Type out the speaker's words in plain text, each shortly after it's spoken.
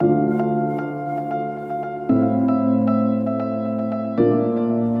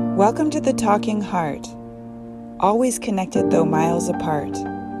Welcome to the Talking Heart, always connected though miles apart.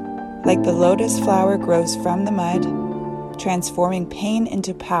 Like the lotus flower grows from the mud, transforming pain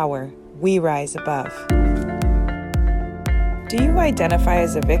into power, we rise above. Do you identify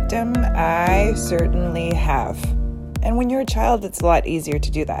as a victim? I certainly have. And when you're a child, it's a lot easier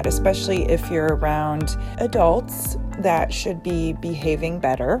to do that, especially if you're around adults that should be behaving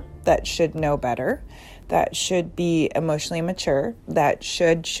better, that should know better, that should be emotionally mature, that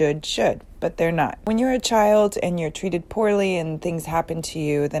should, but they're not. When you're a child and you're treated poorly and things happen to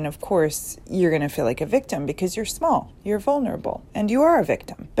you, then of course you're going to feel like a victim because you're small, you're vulnerable, and you are a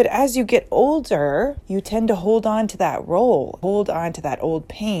victim. But as you get older, you tend to hold on to that role, hold on to that old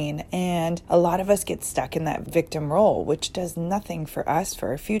pain, and a lot of us get stuck in that victim role, which does nothing for us, for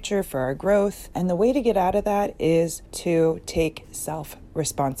our future, for our growth. And the way to get out of that is to take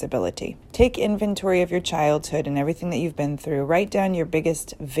self-responsibility. Take inventory of your childhood and everything that you've been through. Write down your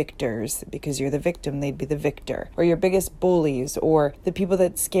biggest victors, because you're the victim, they'd be the victor, or your biggest bullies, or the people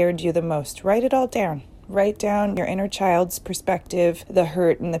that scared you the most. Write it all down. Write down your inner child's perspective, the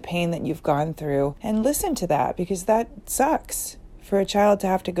hurt and the pain that you've gone through, and listen to that, because that sucks for a child to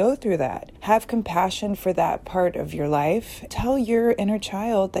have to go through that. Have compassion for that part of your life. Tell your inner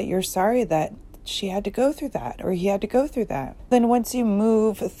child that you're sorry that she had to go through that, or he had to go through that. Then once you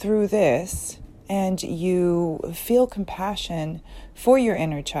move through this and you feel compassion for your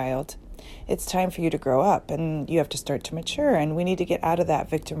inner child, it's time for you to grow up and you have to start to mature, and we need to get out of that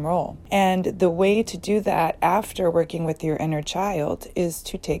victim role. And the way to do that after working with your inner child is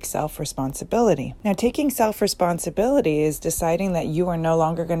to take self-responsibility. Now, taking self-responsibility is deciding that you are no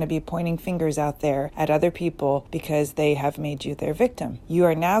longer going to be pointing fingers out there at other people because they have made you their victim. You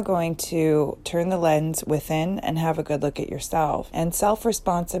are now going to turn the lens within and have a good look at yourself. And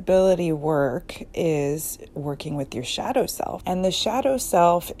self-responsibility work is working with your shadow self. And the shadow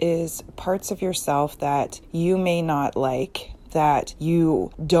self is parts of yourself that you may not like, that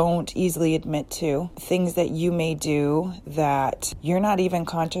you don't easily admit to, things that you may do that you're not even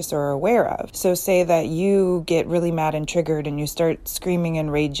conscious or aware of. So say that you get really mad and triggered and you start screaming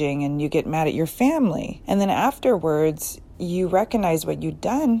and raging and you get mad at your family. And then afterwards, you recognize what you've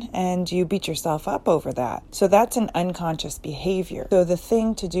done and you beat yourself up over that. So that's an unconscious behavior. So the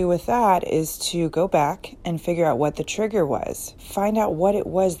thing to do with that is to go back and figure out what the trigger was. Find out what it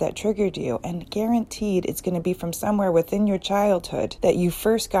was that triggered you, and guaranteed it's going to be from somewhere within your childhood that you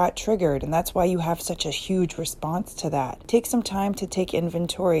first got triggered, and that's why you have such a huge response to that. Take some time to take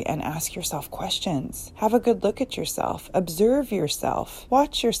inventory and ask yourself questions. Have a good look at yourself. Observe yourself.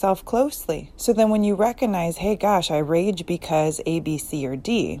 Watch yourself closely. So then when you recognize, hey gosh, I rage because A, B, C, or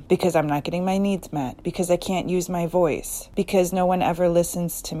D, because I'm not getting my needs met, because I can't use my voice, because no one ever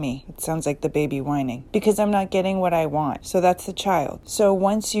listens to me. It sounds like the baby whining. Because I'm not getting what I want. So that's the child. So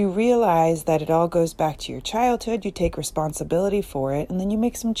once you realize that it all goes back to your childhood, you take responsibility for it, and then you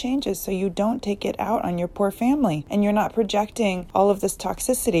make some changes so you don't take it out on your poor family, and you're not projecting all of this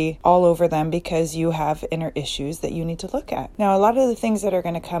toxicity all over them because you have inner issues that you need to look at. Now, a lot of the things that are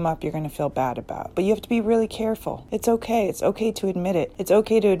going to come up, you're going to feel bad about, but you have to be really careful. It's okay. It's okay to admit it. It's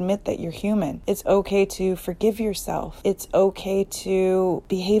okay to admit that you're human. It's okay to forgive yourself. It's okay to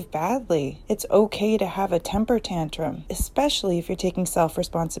behave badly. It's okay to have a temper tantrum, especially if you're taking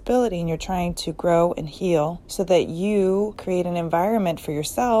self-responsibility and you're trying to grow and heal so that you create an environment for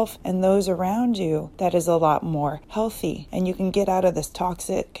yourself and those around you that is a lot more healthy. And you can get out of this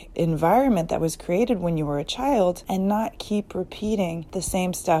toxic environment that was created when you were a child and not keep repeating the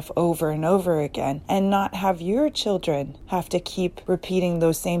same stuff over and over again, and not have your children have to keep repeating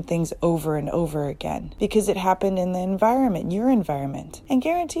those same things over and over again because it happened in the environment, your environment. And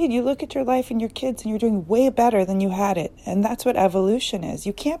guaranteed, you look at your life and your kids and you're doing way better than you had it. And that's what evolution is.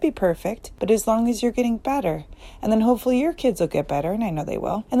 You can't be perfect, but as long as you're getting better, and then hopefully your kids will get better, and I know they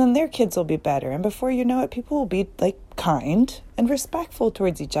will, and then their kids will be better. And before you know it, people will be kind and respectful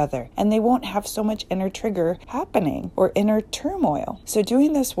towards each other, and they won't have so much inner trigger happening or inner turmoil. So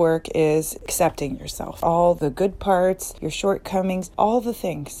doing this work is accepting yourself, all the good parts, your shortcomings, all the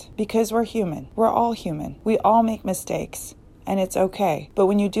things, because we're human. We're all human. We all make mistakes. And it's okay. But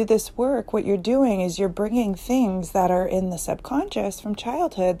when you do this work, what you're doing is you're bringing things that are in the subconscious from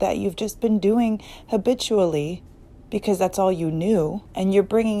childhood that you've just been doing habitually because that's all you knew, and you're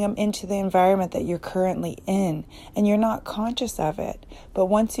bringing them into the environment that you're currently in, and you're not conscious of it. But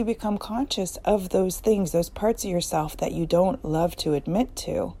once you become conscious of those things, those parts of yourself that you don't love to admit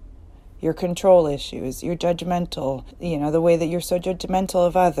to, your control issues, your judgmental, the way that you're so judgmental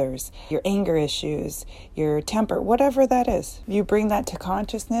of others, your anger issues, your temper, whatever that is. You bring that to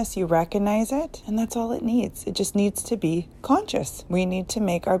consciousness, you recognize it, and that's all it needs. It just needs to be conscious. We need to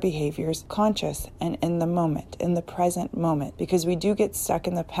make our behaviors conscious and in the moment, in the present moment, because we do get stuck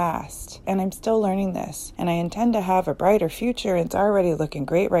in the past. And I'm still learning this, and I intend to have a brighter future. It's already looking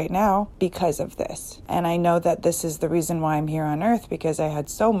great right now because of this. And I know that this is the reason why I'm here on earth, because I had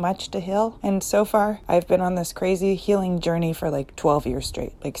so much to heal. And so far, I've been on this crazy healing journey for like 12 years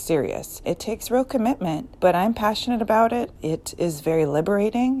straight, like serious. It takes real commitment, but I'm passionate about it. It is very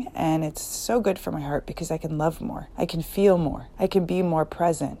liberating, and it's so good for my heart because I can love more. I can feel more. I can be more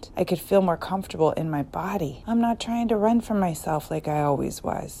present. I could feel more comfortable in my body. I'm not trying to run from myself like I always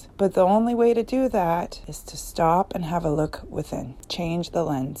was. But the only way to do that is to stop and have a look within. Change the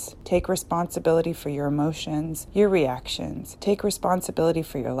lens. Take responsibility for your emotions, your reactions. Take responsibility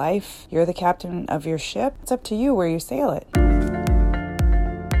for your life. You're the captain of your ship. It's up to you where you sail it.